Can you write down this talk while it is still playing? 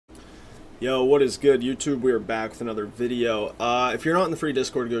Yo, what is good, YouTube? We are back with another video. If you're not in the free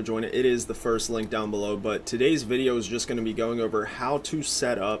Discord, go join it. It is the first link down below. But today's video is just going to be going over how to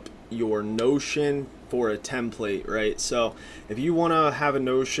set up your Notion for a template, right? So if you want to have a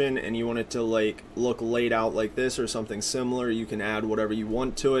Notion and you want it to like look laid out like this or something similar, you can add whatever you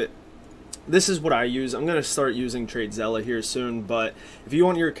want to it. This is what I use. I'm going to start using TradeZella here soon, but if you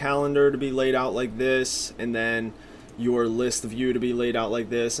want your calendar to be laid out like this and then your list view to be laid out like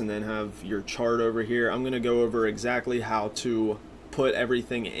this and then have your chart over here, I'm going to go over exactly how to put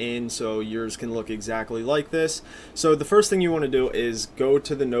everything in so yours can look exactly like this. So the first thing you want to do is go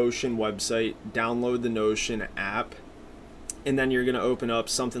to the Notion website, download the Notion app, and then you're going to open up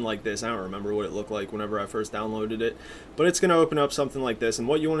something like this. I don't remember what it looked like whenever I first downloaded it, but it's going to open up something like this. And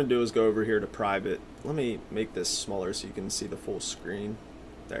what you want to do is go over here to private. Let me make this smaller so you can see the full screen.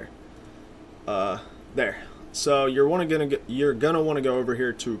 There. There. So you're gonna want to go over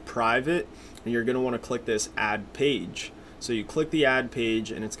here to private, and you're gonna want to click this add page. So you click the add page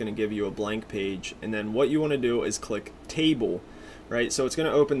and it's going to give you a blank page, and then what you want to do is click table, right? So it's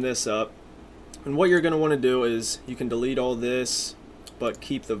going to open this up, and what you're going to want to do is you can delete all this but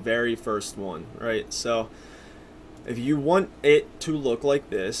keep the very first one, right? So if you want it to look like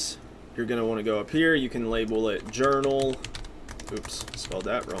this, you're going to want to go up here. You can label it journal. Oops, spelled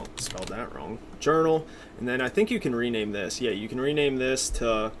that wrong. Journal. And then I think you can rename this. Yeah, you can rename this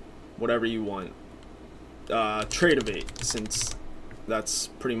to whatever you want. Tradeovate, since that's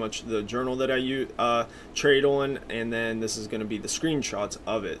pretty much the journal that I use, trade on, and then this is going to be the screenshots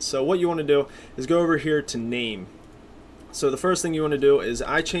of it. So what you want to do is go over here to name. So the first thing you want to do is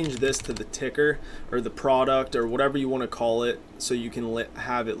I change this to the ticker or the product or whatever you want to call it, so you can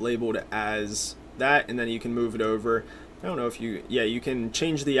have it labeled as that, and then you can move it over. I don't know if you, yeah, you can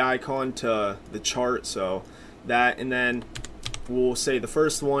change the icon to the chart, so that, and then we'll say the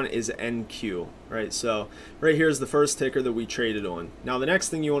first one is NQ, right? So right here is the first ticker that we traded on. Now the next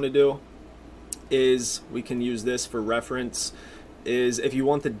thing you want to do is, we can use this for reference, is if you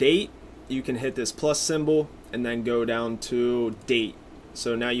want the date, you can hit this plus symbol and then go down to date.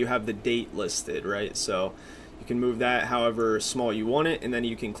 So now you have the date listed, right? So you can move that however small you want it, and then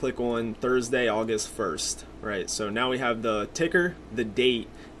you can click on Thursday, August 1st, right? So now we have the ticker, the date,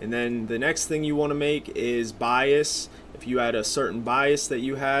 and then the next thing you want to make is bias, if you had a certain bias that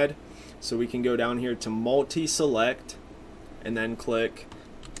you had. So we can go down here to multi-select and then click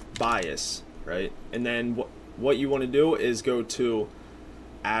bias, right? And then what you want to do is go to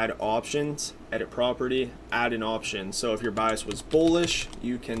add options, edit property, add an option. So if your bias was bullish,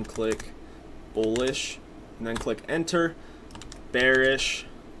 you can click bullish and then click enter. Bearish,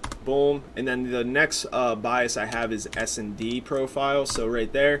 boom. And then the next bias I have is S&D profile, so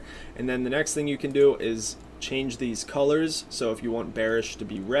right there. And then the next thing you can do is change these colors. So if you want bearish to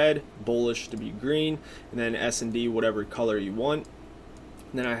be red, bullish to be green, and then S&D whatever color you want.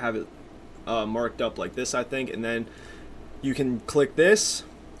 And then I have it marked up like this, I think. And then you can click this,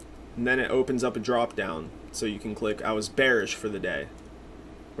 and then it opens up a drop down. So you can click I was bearish for the day,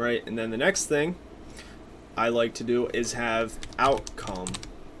 right? And then the next thing I like to do is have outcome,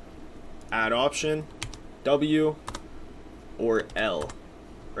 add option, W or L,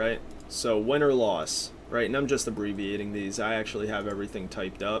 right? So win or loss, right? And I'm just abbreviating these. I actually have everything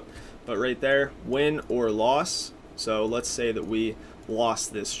typed up, but right there, win or loss. So let's say that we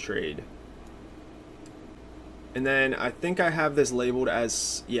lost this trade. And then I think I have this labeled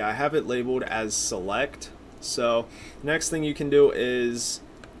as, yeah, I have it labeled as select. So next thing you can do is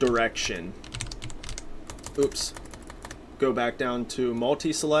direction. Oops. Go back down to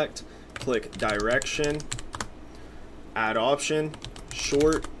multi-select, click direction, add option,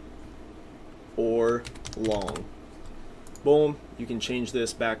 short or long. Boom. You can change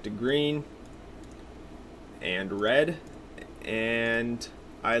this back to green and red, and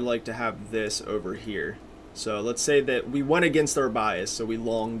I like to have this over here. So let's say that we went against our bias, so we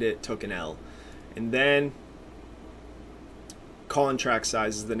longed it, took an L. And then contract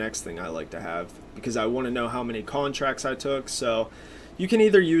size is the next thing I like to have, because I want to know how many contracts I took. So you can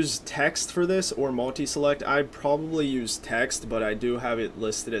either use text for this or multi-select. I'd probably use text, but I do have it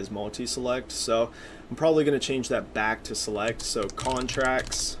listed as multi-select, so I'm probably going to change that back to select. So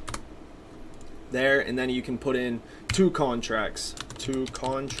contracts there, and then you can put in two contracts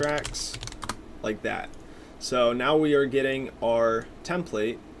like that. So now we are getting our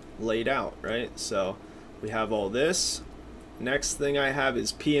template laid out, right? So we have all this. Next thing I have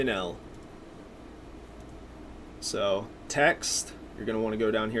is P&L. So text, you're going to want to go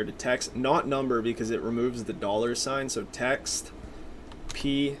down here to text, not number because it removes the dollar sign. So text,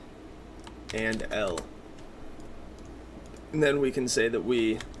 P and L. And then we can say that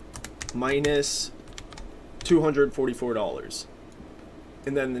we minus $244.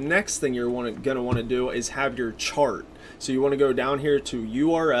 And then the next thing you're gonna want to do is have your chart. So you want to go down here to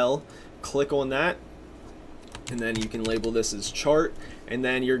URL, click on that, and then you can label this as chart. And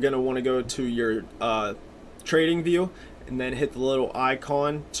then you're gonna want to go to your trading view, and then hit the little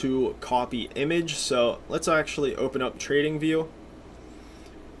icon to copy image. So let's actually open up trading view,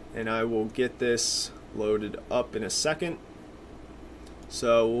 and I will get this loaded up in a second.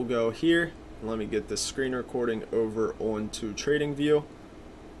 So we'll go here. Let me get this screen recording over onto trading view.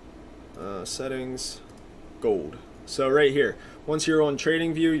 Settings, gold. So right here, once you're on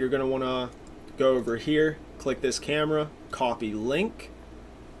trading view, you're going to want to go over here, click this camera, copy link,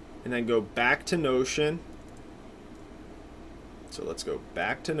 and then go back to Notion. So let's go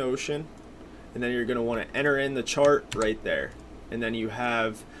back to Notion, and then you're going to want to enter in the chart right there. And then you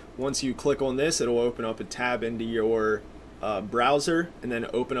have, once you click on this, it'll open up a tab into your browser, and then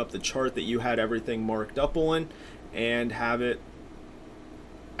open up the chart that you had everything marked up on and have it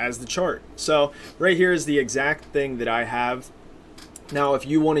as the chart. So right here is the exact thing that I have. Now if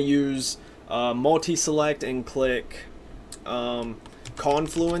you want to use multi-select and click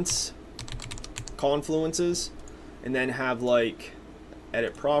confluences, and then have like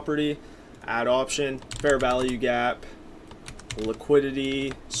edit property, add option, fair value gap,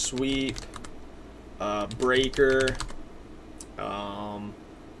 liquidity, sweep, breaker,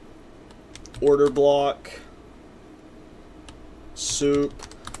 order block, soup,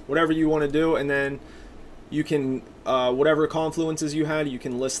 whatever you want to do, and then you can whatever confluences you had, you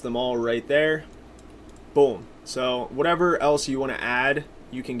can list them all right there. Boom. So whatever else you want to add,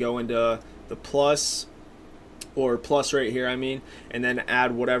 you can go into the plus, or plus right here, I mean, and then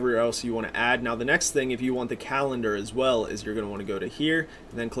add whatever else you want to add. Now the next thing, if you want the calendar as well, is you're going to want to go to here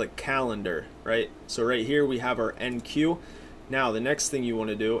and then click calendar, right? So right here we have our NQ. Now the next thing you want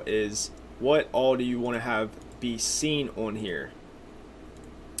to do is, what all do you want to have be seen on here?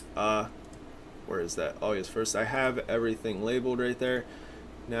 Where is that? Oh yes, first I have everything labeled right there.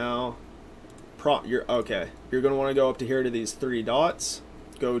 Now you're going to want to go up to here to these three dots,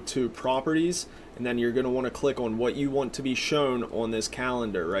 go to properties, and then you're going to want to click on what you want to be shown on this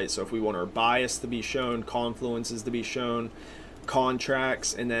calendar, right? So if we want our bias to be shown, confluences to be shown,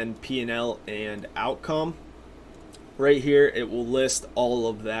 contracts, and then P&L and outcome, right here it will list all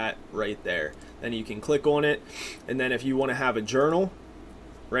of that right there. Then you can click on it, and then if you want to have a journal,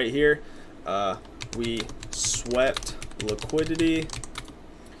 right here, we swept liquidity,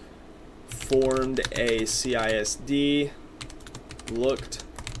 formed a CISD, looked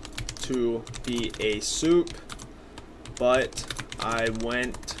to be a soup, but I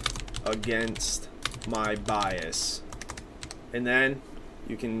went against my bias. And then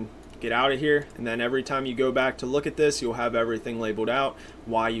you can get out of here, and then every time you go back to look at this, you'll have everything labeled out,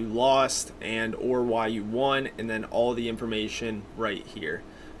 why you lost and or why you won, and then all the information right here.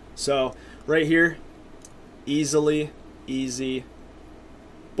 So right here, easy,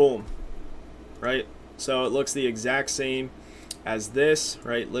 boom, right? So it looks the exact same as this,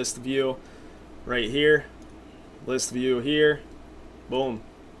 right? List view right here, list view here, boom,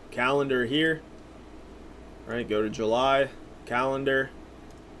 calendar here, right? Go to July, calendar,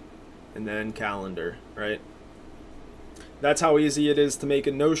 and then calendar, right? That's how easy it is to make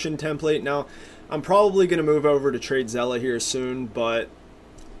a Notion template. Now I'm probably going to move over to TradeZella here soon, but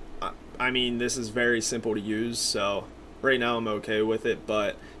I mean, this is very simple to use, so right now I'm okay with it.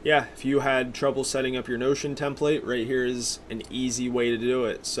 But yeah, if you had trouble setting up your Notion template, right here is an easy way to do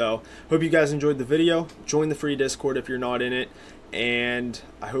it. So hope you guys enjoyed the video. Join the free Discord if you're not in it, and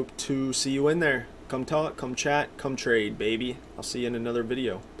I hope to see you in there. Come talk, come chat, come trade, baby. I'll see you in another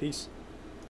video. Peace.